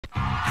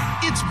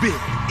big,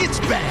 it's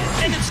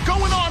bad, and it's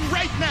going on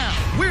right now.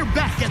 We're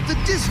back at the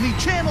Disney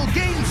Channel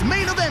Games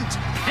main event,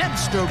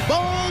 Hamster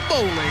Ball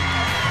Bowling.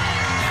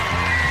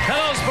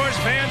 Hello, sports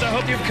fans. I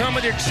hope you've come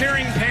with your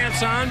cheering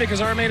pants on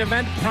because our main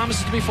event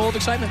promises to be full of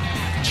excitement.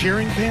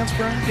 Cheering pants,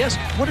 Brian? Yes.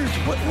 What the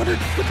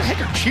heck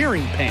are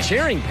cheering pants?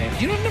 Cheering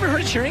pants? You never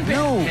heard of cheering pants?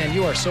 No. Man,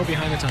 you are so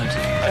behind the times.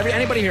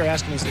 Anybody here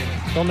asking this,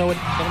 don't know what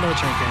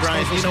cheering pants.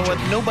 Brian, you know what?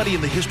 Nobody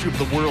in the history of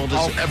the world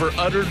has ever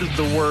uttered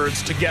the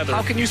words together.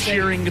 How can you say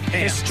cheering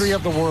pants? History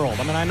of the world?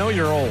 I mean, I know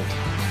you're old,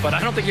 but I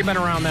don't think you've been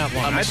around that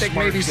long. I think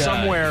maybe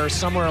somewhere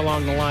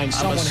along the line,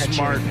 someone had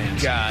smart cheering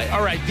pants. guy.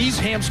 All right, these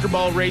hamster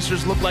ball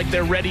racers look like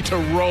they're ready to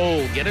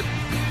roll. Get it?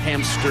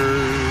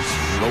 Hamsters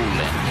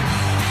rolling.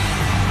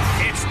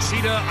 It's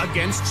Cheetah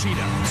against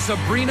Cheetah.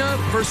 Sabrina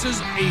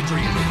versus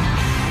Adrian.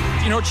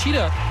 You know,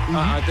 Cheetah,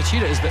 the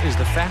cheetah is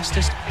the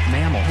fastest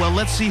mammal. Well,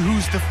 let's see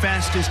who's the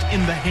fastest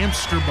in the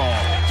hamster ball.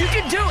 You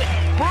can do it.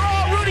 We're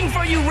all rooting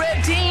for you,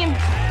 red team.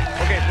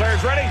 Okay,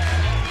 players ready?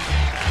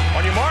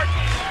 On your mark,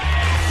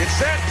 get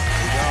set,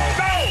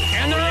 go!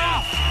 And they're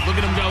off. Look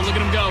at him go, look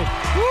at him go.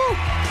 Woo!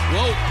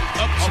 Whoa,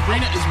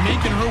 Sabrina is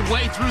making her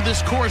way through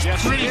this course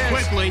pretty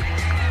quickly.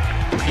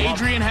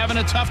 Adrian having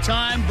a tough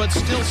time, but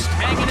still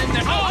hanging in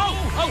there. Oh,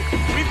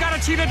 we've got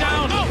a cheetah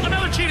down. Oh,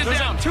 another cheetah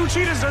down. Two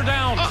cheetahs are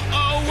down.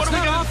 What It's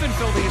are we not gonna... often,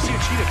 Phil, that you see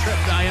a cheetah trip.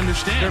 I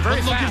understand. They're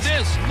very but look fast. at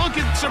this. Look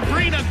at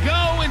Sabrina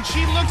go, and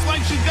she looks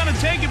like she's gonna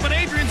take it, but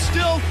Adrian's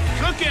still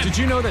cooking. Did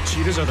you know that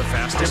cheetahs are the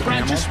fastest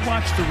Brian, mammal? just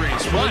watch the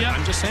race, will ya?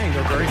 I'm just saying,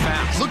 they're very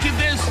fast. Look at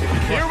this.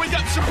 Here we go.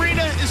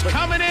 Sabrina is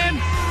coming in,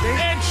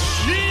 and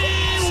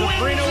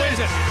Sabrina wins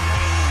it.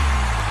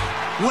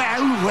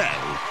 Well,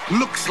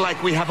 looks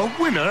like we have a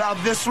winner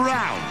of this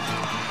round.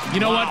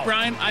 You know what,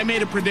 Brian? I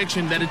made a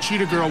prediction that a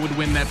cheetah girl would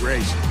win that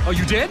race. Oh,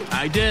 you did?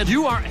 I did.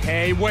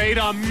 Hey, wait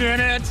a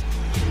minute.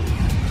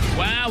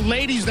 Wow,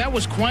 ladies, that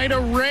was quite a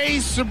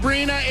race.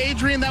 Sabrina,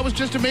 Adrian, that was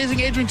just amazing.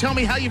 Adrian, tell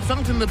me how you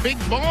felt in the big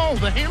ball,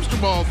 the hamster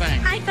ball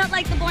thing. I felt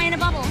like the boy in a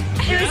bubble.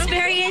 It was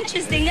very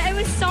interesting. It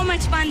was so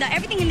much fun, though.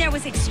 Everything in there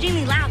was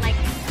extremely loud, like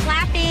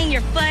clapping,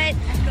 your foot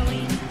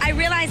echoing. I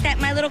realized that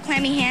my little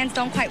clammy hands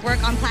don't quite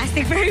work on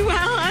plastic very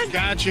well.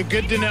 Gotcha,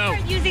 good to know.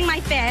 Using my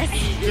fist.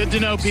 Good to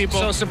know, people.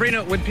 So,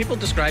 Sabrina, would people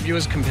describe you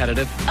as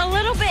competitive? A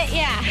little bit,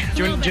 yeah.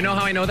 Do you know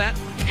how I know that?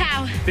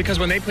 How? Because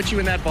when they put you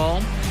in that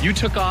ball, you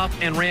took off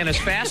and ran as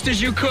fast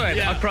as you could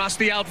across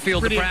the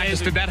outfield to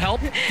practice. Amazing. Did that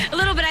help? A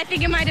little bit. I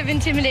think it might have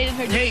intimidated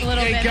her just a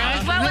little bit.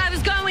 Guys, That's what I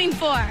was going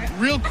for.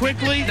 Real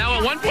quickly. Now,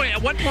 at one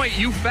point,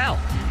 you fell.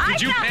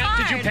 Did you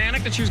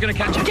panic that she was going to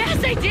catch you?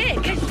 Yes, I did,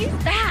 because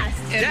she's fast.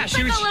 Yeah,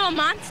 she's like a little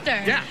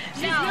monster. Yeah.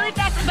 She's really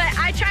fast, but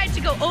I tried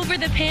to go over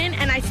the pin,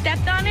 and I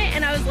stepped on it,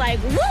 and I was like,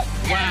 whoop!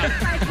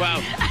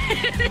 Wow.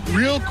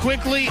 Real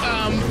quickly,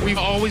 we've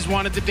always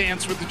wanted to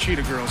dance with the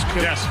Cheetah Girls.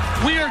 Yes.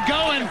 We are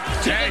going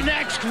to the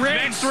next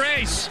race. Next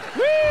race.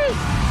 Woo!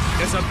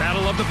 It's a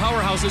battle of the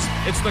powerhouses.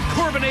 It's the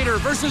Corbinator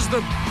versus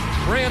the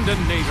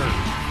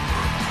Brandon-nator.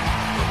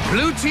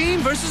 Blue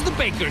team versus the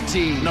Baker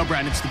team. No,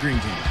 Brian, it's the green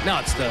team. No,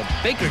 it's the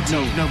Baker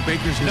team. No,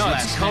 Baker's his No,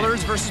 last it's name.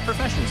 colors versus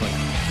professions.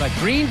 Like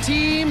green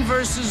team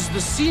versus the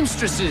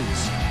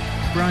seamstresses.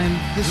 Brian,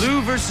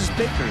 Blue versus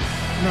Baker.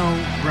 No,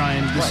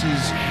 Brian,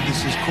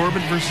 this is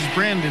Corbin versus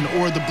Brandon,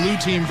 or the blue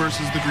team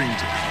versus the green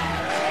team.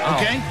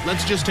 Okay,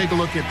 let's just take a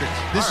look at this.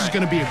 This is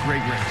going to be a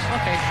great race.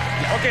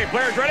 Okay,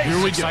 players ready? Here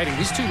we go. Exciting.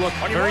 These two look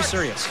very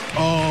serious.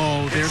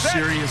 Oh, they're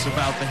serious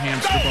about the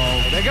hamster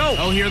ball. There they go.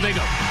 Oh, here they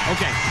go.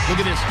 Okay,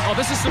 look at this. Oh,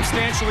 this is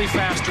substantially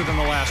faster than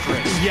the last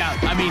race. Yeah,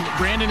 I mean,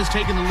 Brandon is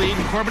taking the lead,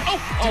 and Corbin. Oh,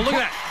 look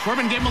at that.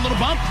 Corbin gave him a little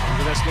bump,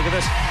 Look at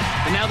this.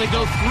 and now they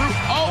go through.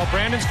 Oh,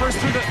 Brandon's first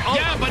through the... Oh.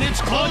 Yeah, but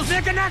it's close.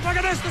 Neck and neck. Look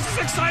at this. This is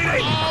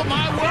exciting. Oh,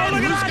 my word.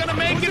 look at Who's that. going to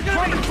make Who's it? it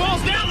gonna Corbin be?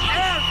 falls down.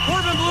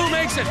 Corbin Blue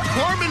makes it.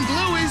 Corbin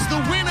Blue is the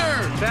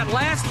winner. That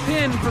last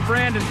pin for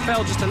Brandon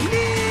fell just a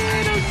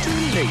little too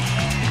late.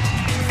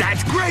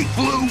 That's great,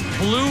 Blue.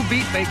 Blue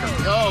beat Baker.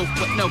 Oh,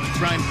 but no,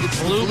 Brian, it's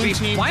the Blue blue beat...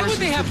 team. Why would versus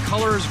they have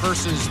colors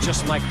versus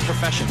just, like,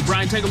 professions?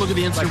 Brian, take a look at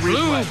the instant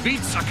Blue replay.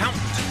 beats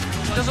accountant.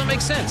 Doesn't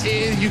make sense.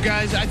 You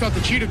guys, I thought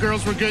the Cheetah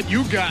Girls were good.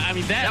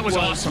 That was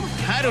awesome.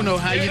 I don't know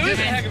how you did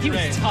it. He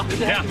was tough. He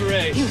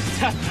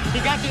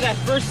got through that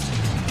first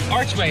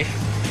archway.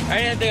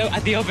 Right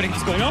at the opening,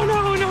 he's going, oh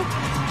no.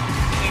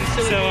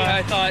 So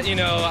I thought,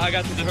 I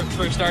got through the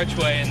first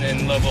archway, and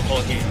then lo and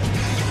behold, he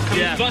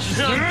busted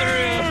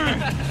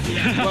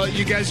through. Well,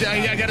 you guys,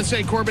 I got to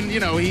say, Corbin, he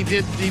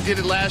did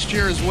it last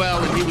year as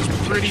well, and he was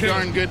pretty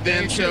darn good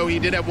then. So he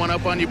did have one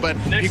up on you, but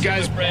you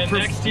guys.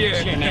 Next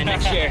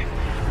year.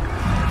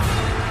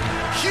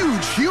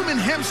 Huge human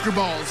hamster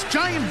balls,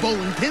 giant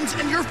bowling pins,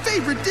 and your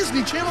favorite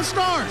Disney Channel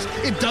stars.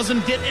 It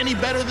doesn't get any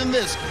better than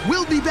this.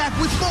 We'll be back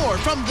with more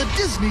from the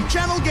Disney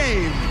Channel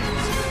Games.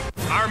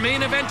 Our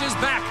main event is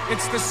back.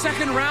 It's the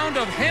second round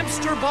of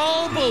hamster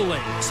ball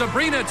bowling.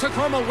 Sabrina took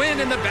home a win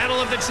in the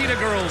Battle of the Cheetah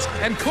Girls,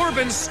 and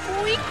Corbin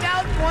squeaked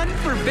out one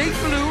for Big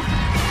Blue.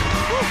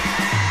 Woo.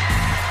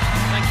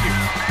 Thank you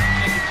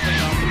for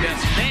playing off the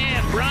best.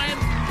 Man, Brian,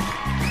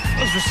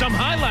 Those are some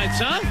highlights,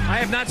 huh? I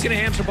have not seen a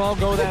hamster ball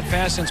go that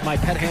fast since my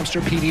pet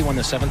hamster, Petey, won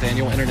the 7th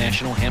Annual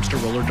International Hamster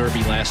Roller Derby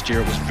last year.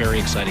 It was very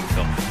exciting,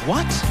 Phil.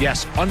 What?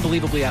 Yes,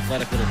 unbelievably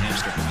athletic little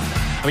hamster.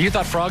 I mean, you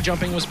thought frog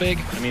jumping was big?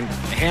 I mean,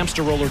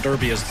 hamster roller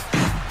derby is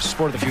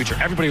sport of the future.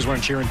 Everybody was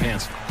wearing cheering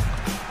pants.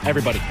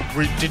 Everybody.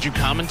 Did you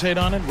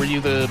commentate on it? Were you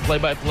the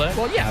play-by-play?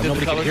 Well, yeah,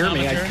 nobody could hear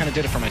me. I kind of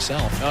did it for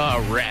myself.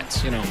 Oh,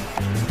 rats. You know,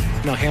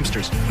 no,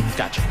 hamsters.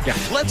 Gotcha. Yeah.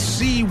 Let's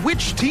see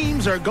which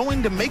teams are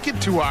going to make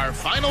it to our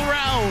final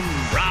round.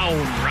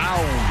 Round.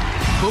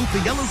 Both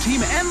the yellow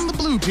team and the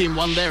blue team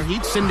won their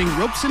heat, sending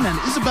Robeson and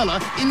Isabella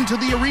into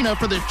the arena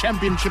for the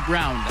championship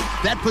round.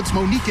 That puts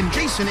Monique and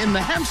Jason in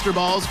the hamster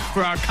balls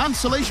for our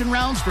consolation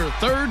rounds for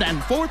 3rd and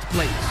 4th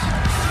place.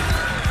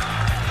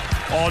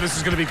 Oh, this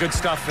is going to be good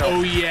stuff, Phil.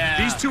 Oh, yeah.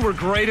 These two were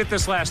great at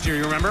this last year,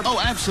 you remember?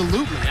 Oh,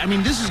 absolutely. I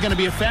mean, this is going to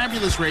be a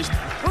fabulous race.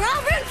 We're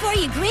all rooting for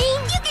you, Green.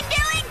 You can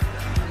do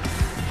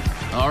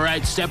it. All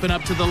right, stepping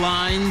up to the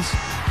lines.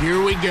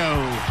 Here we go.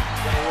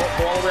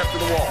 Go all the way up to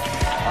the wall.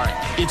 All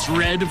right, it's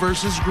red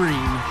versus green.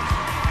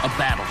 A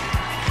battle.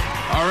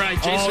 All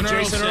right,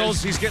 Jason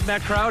Earls, he's getting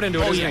that crowd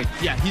into it, isn't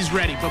he? Yeah, he's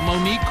ready. But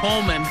Monique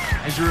Coleman,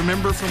 as you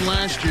remember from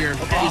last year,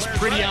 is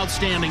pretty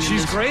outstanding.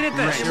 She's great at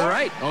this. race. You're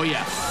right. Oh,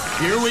 yeah.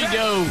 Here we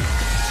go.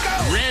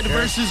 Red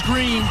versus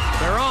green.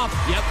 They're off.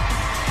 Yep.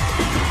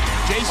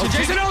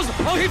 Jason Earls.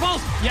 Oh, he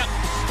falls. Yep.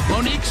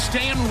 Monique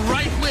staying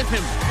right with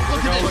him.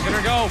 Look at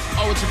her go.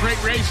 Oh, it's a great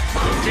race.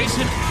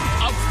 Jason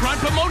up front,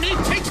 but Monique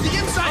takes the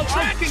inside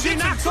track and she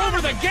knocks over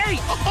the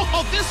gate.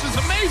 Oh, this is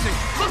amazing.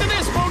 Look at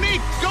this,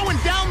 Monique going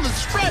down the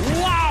stretch.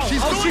 Wow.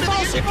 She's going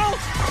she falls.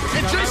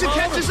 And Jason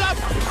catches up.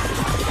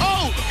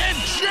 Oh, and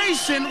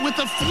Jason with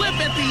a flip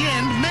at the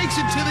end makes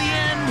it to the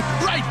end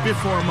right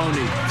before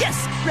Monique. Yes,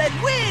 red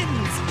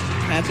wins.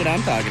 That's what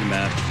I'm talking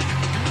about.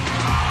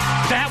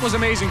 That was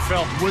amazing,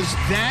 Phil. Was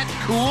that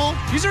cool?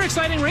 These are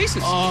exciting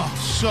races. Oh,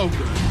 so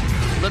good.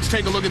 Let's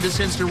take a look at this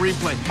instant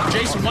replay.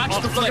 Jason, watch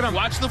the flip.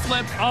 Watch the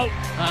flip. Oh,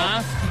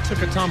 he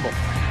took a tumble.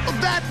 Oh,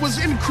 that was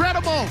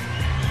incredible.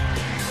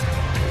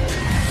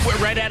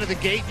 Right out of the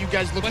gate, you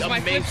guys looked amazing.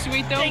 Was my flip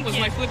sweet, though? Was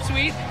my flip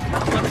sweet?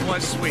 That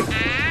was sweet.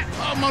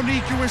 Oh,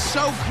 Monique, you were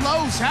so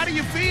close. How do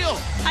you feel?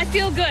 I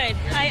feel good.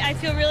 I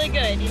feel really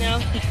good, you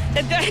know.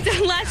 At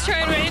the last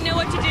turn, I didn't know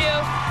what to do.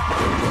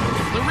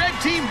 The red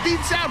team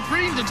beats out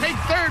green to take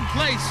 3rd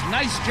place.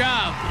 Nice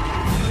job.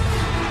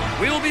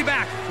 We will be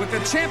back with the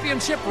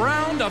championship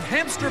round of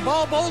hamster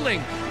ball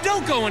bowling.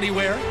 Don't go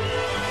anywhere.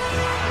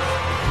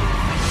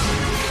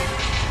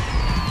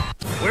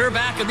 We're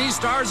back, and these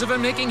stars have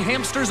been making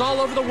hamsters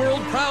all over the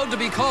world proud to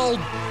be called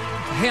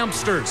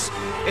hamsters.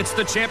 It's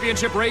the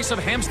championship race of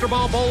hamster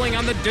ball bowling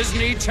on the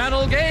Disney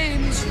Channel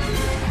Games.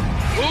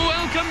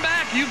 Welcome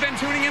back. You've been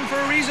tuning in for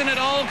a reason. It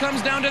all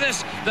comes down to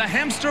this: the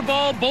Hamster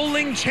Ball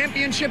Bowling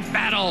Championship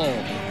Battle.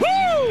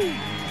 Woo!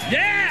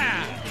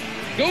 Yeah!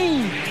 Go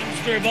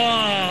Hamster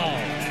Ball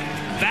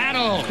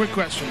Battle. Quick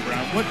question,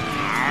 Brown.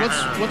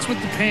 What's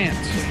with the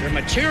pants? They're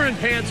my cheering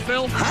pants,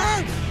 Phil.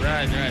 Huh?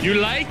 Right. You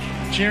like?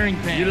 Cheering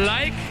pants. You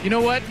like? You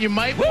know what you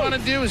might want to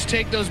do is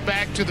take those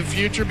back to the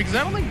future, because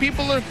I don't think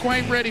people are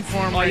quite ready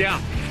for them. Oh, yeah.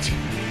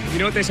 You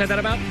know what they said that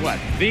about? What?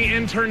 The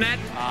internet.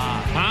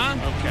 Huh?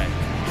 Okay.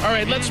 All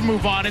right, let's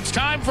move on. It's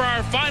time for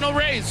our final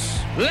race.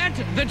 Let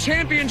the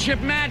championship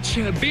match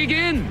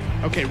begin.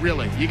 Okay,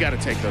 really, you got to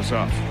take those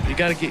off. You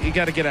got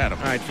to get at them.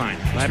 All right, fine.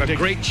 I have a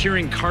great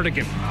cheering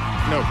cardigan.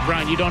 No,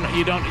 Brian, you don't.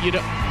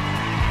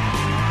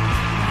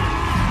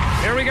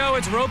 Here we go.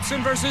 It's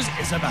Robeson versus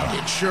Isabella.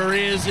 It sure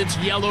is. It's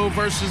yellow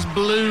versus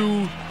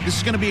blue. This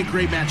is going to be a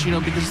great match, you know,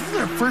 because this is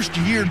their first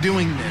year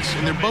doing this,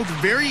 and they're both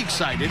very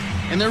excited,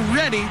 and they're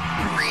ready,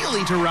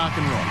 really, to rock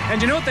and roll.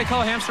 And you know what they call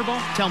hamster ball?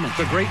 Tell me.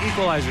 The great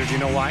equalizer. Do you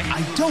know why?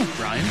 I don't,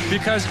 Brian.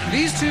 Because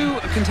these two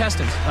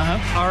contestants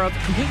are of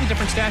completely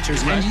different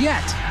statures, and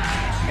yet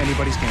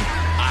anybody's game.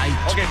 I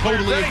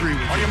totally agree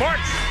with you. On your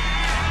march.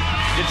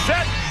 Get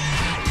set.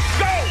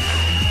 Go!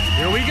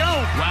 Here we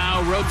go.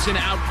 Wow, Robeson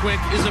out quick.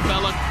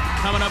 Isabella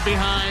coming up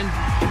behind.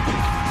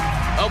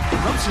 Oh,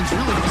 Robeson's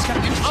he's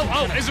got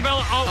interesting.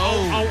 Isabella.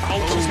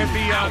 She's hit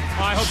the,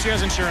 I hope she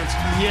has insurance.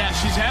 Yeah,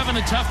 she's having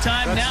a tough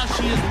time. Now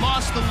she has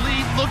lost the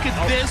lead. Look at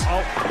this.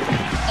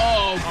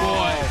 Oh,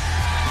 boy.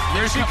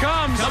 There she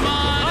comes. Come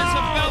on,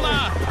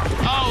 Isabella.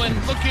 Oh, and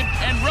look at,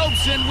 and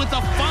Robeson with a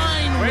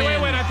fine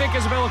win. Wait. I think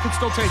Isabella could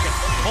still take it.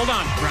 Hold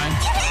on. Brian.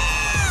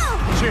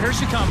 Here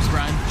she comes,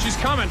 Brian. She's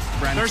coming.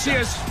 Brian, there she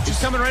is. She's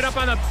coming right up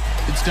on the...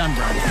 It's done,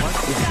 Brian. What?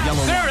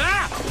 Yellow there,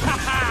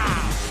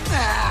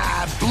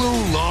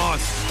 Blue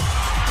lost.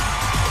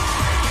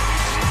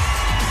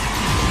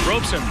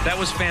 Robeson, that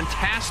was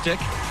fantastic.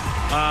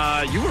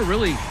 You were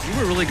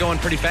really going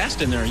pretty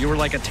fast in there. You were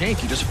like a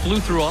tank. You just flew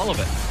through all of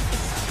it.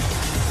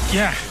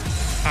 Yeah,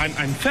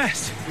 I'm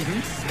fast.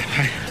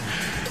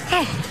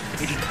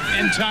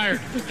 And tired.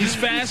 He's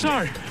fast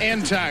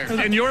and tired.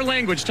 In your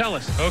language, tell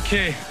us.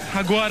 Ok,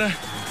 agora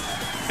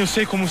eu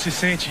sei como se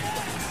sente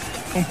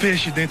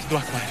peixe dentro do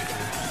aquário.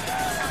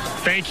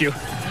 Thank you.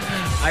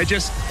 I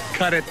just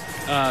cut it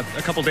a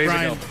couple days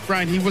ago.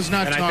 Brian, he was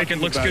not and talking I think it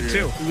looks about good,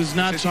 too. He was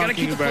not so talking about you got to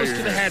keep it close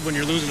to the hair. head when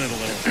you're losing it a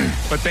little.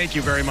 But thank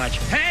you very much.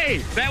 Hey,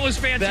 that was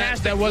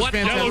fantastic. That was what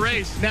fantastic. a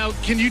race. Now,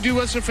 can you do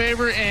us a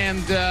favor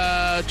and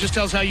just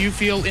tell us how you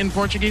feel in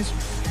Portuguese?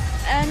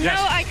 No,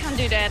 I can't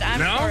do that. I'm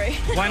sorry.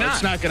 Why not?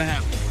 It's not going to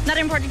happen. Not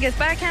in Portuguese,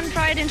 but I can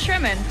try it in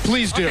German.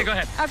 Please do. Okay, go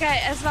ahead.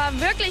 Okay, es war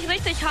wirklich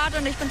richtig hart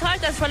und ich bin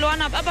traurig, dass ich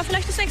verloren habe, aber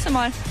vielleicht das nächste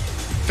Mal.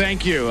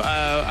 Thank you.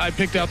 I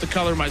picked out the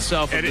color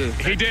myself.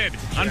 He did.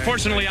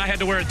 Unfortunately, I had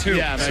to wear it too.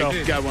 Yeah, so.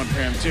 I got one for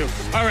him too.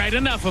 All right,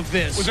 enough of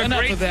this. It was a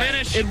great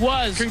finish. It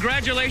was.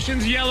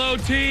 Congratulations, Yellow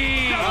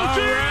Team. All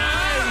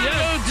right,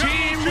 Yellow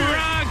Team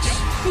rocks.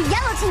 The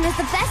Yellow Team is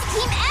the best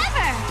team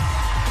ever.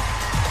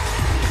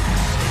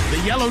 The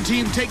Yellow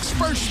Team takes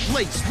first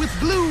place with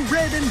blue,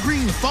 red, and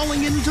green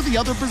falling into the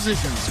other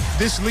positions.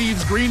 This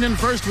leaves green in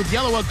first with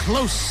yellow a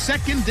close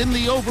second in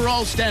the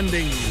overall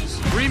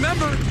standings.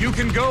 Remember, you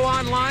can go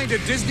online to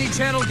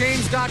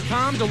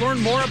DisneyChannelGames.com to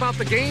learn more about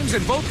the games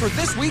and vote for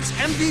this week's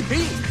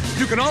MVP.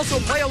 You can also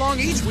play along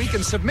each week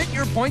and submit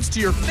your points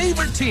to your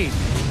favorite team.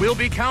 We'll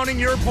be counting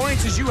your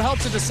points as you help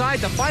to decide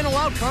the final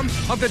outcome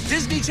of the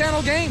Disney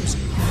Channel Games.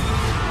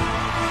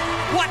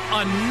 What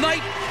a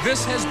night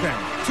this has been.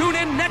 Tune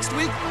in next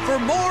week for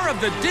more of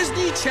the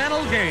Disney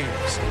Channel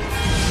Games.